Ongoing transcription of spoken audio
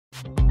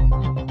Hey,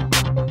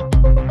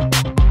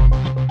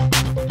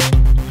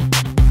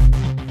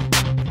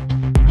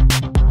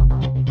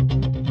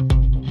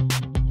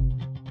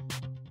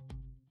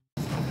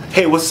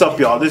 what's up,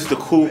 y'all? This is the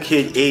Cool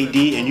Kid AD,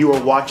 and you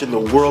are watching the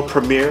world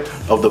premiere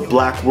of the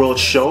Blaqworld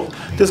show.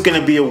 This is going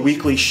to be a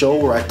weekly show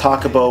where I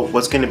talk about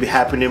what's going to be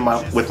happening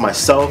with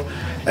myself.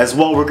 As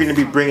well, we're going to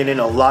be bringing in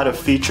a lot of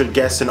featured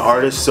guests and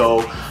artists.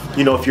 So,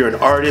 you know, if you're an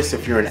artist,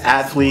 if you're an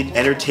athlete,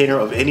 entertainer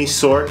of any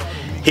sort,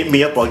 hit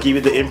me up. I'll give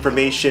you the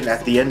information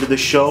at the end of the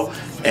show,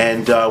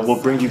 and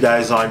we'll bring you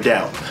guys on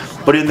down.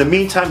 But in the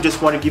meantime,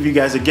 just want to give you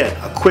guys, again,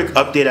 a quick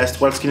update as to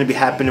what's going to be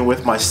happening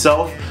with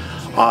myself.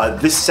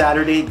 This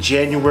Saturday,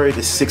 January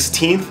the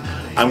 16th,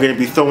 I'm going to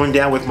be throwing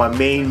down with my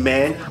main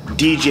man,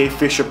 DJ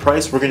Fisher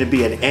Price. We're going to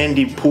be at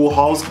Andy Pool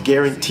Halls,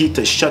 guaranteed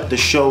to shut the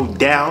show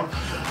down.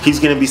 He's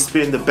going to be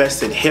spinning the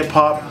best in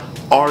hip-hop,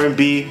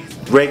 R&B,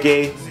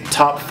 reggae,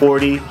 top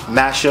 40,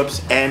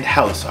 mashups, and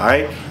house,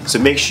 alright? So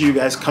make sure you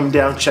guys come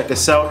down, check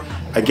us out.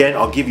 Again,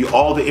 I'll give you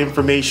all the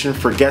information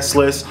for guest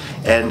lists,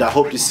 and I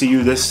hope to see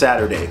you this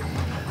Saturday.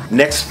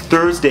 Next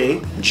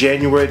Thursday,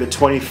 January the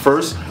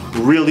 21st,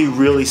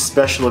 really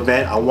special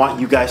event. I want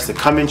you guys to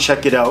come and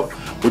check it out.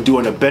 We're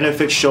doing a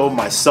benefit show,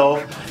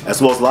 myself,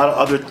 as well as a lot of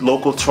other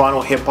local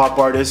Toronto hip-hop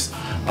artists.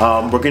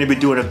 We're going to be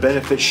doing a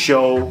benefit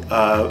show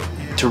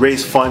to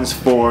raise funds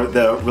for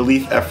the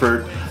relief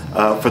effort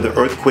for the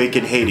earthquake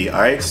in Haiti.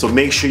 Alright, so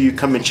make sure you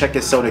come and check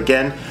us out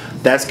again.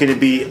 That's going to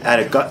be at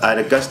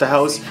Augusta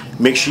House.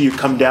 Make sure you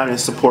come down and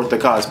support the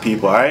cause,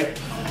 people. Alright,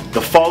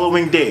 the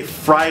following day,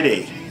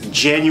 Friday,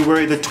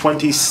 January the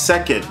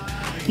 22nd,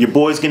 your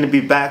boy's going to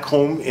be back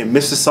home in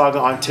Mississauga,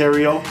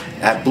 Ontario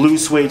at Blue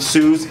Suede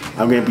Sue's.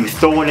 I'm going to be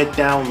throwing it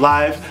down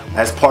live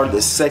as part of the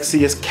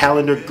Sexiest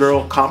Calendar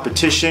Girl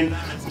competition,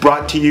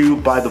 brought to you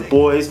by the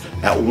boys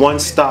at One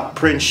Stop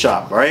Print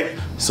Shop. Alright,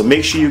 so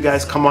make sure you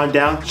guys come on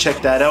down,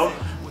 check that out.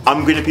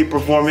 I'm going to be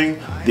performing.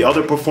 The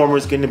other performer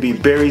is going to be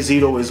Barry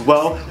Zito as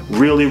well.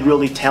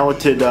 Really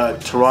talented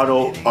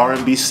Toronto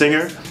R&B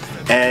singer.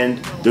 And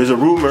there's a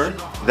rumor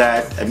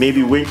that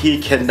maybe Winky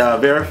can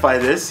verify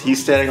this.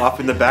 He's standing off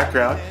in the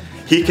background.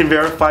 He can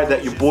verify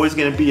that your boy's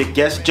gonna be a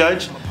guest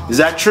judge. Is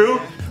that true?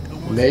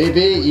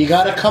 Maybe. You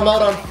gotta come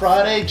out on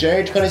Friday,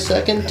 January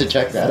 22nd, to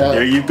check that out.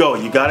 There you go.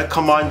 You gotta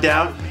come on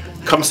down.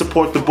 Come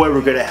support the boy. We're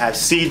gonna have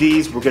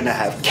CDs. We're gonna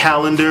have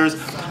calendars.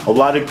 A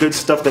lot of good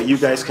stuff that you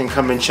guys can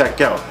come and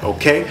check out.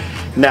 Okay?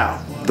 Now,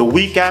 the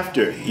week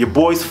after, your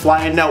boy's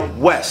flying out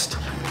west.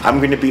 I'm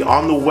going to be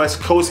on the West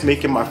Coast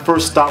making my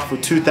first stop for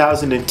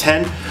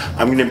 2010.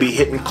 I'm going to be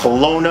hitting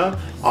Kelowna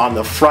on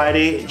the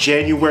Friday,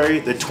 January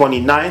the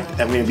 29th.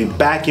 I'm going to be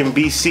back in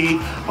BC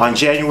on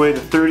January the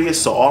 30th.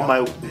 So all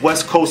my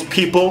West Coast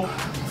people,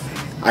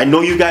 I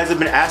know you guys have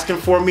been asking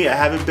for me. I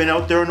haven't been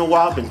out there in a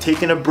while. I've been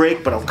taking a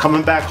break, but I'm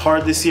coming back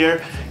hard this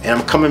year, and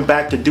I'm coming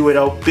back to do it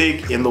out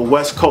big in the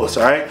West Coast,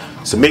 alright?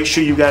 So make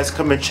sure you guys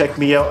come and check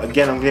me out.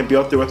 Again, I'm going to be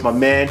out there with my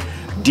man,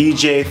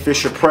 DJ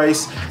Fisher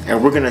Price,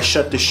 and we're gonna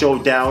shut the show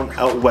down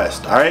out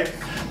west. Alright,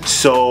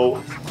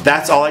 so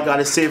that's all I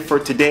gotta say for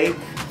today.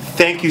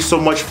 Thank you so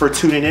much for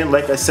tuning in.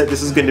 Like I said,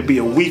 this is going to be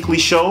a weekly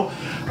show.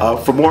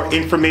 For more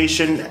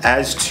information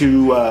as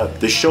to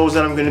the shows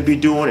that I'm going to be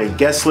doing and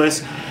guest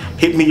lists,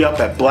 hit me up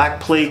at Black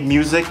Plague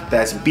Music.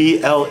 That's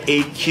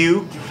BLAQPLAGUE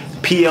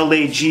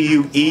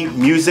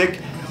music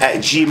at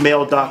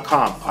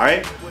gmail.com.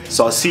 Alright,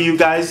 so I'll see you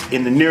guys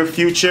in the near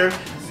future.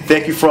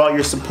 Thank you for all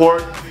your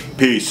support.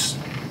 Peace.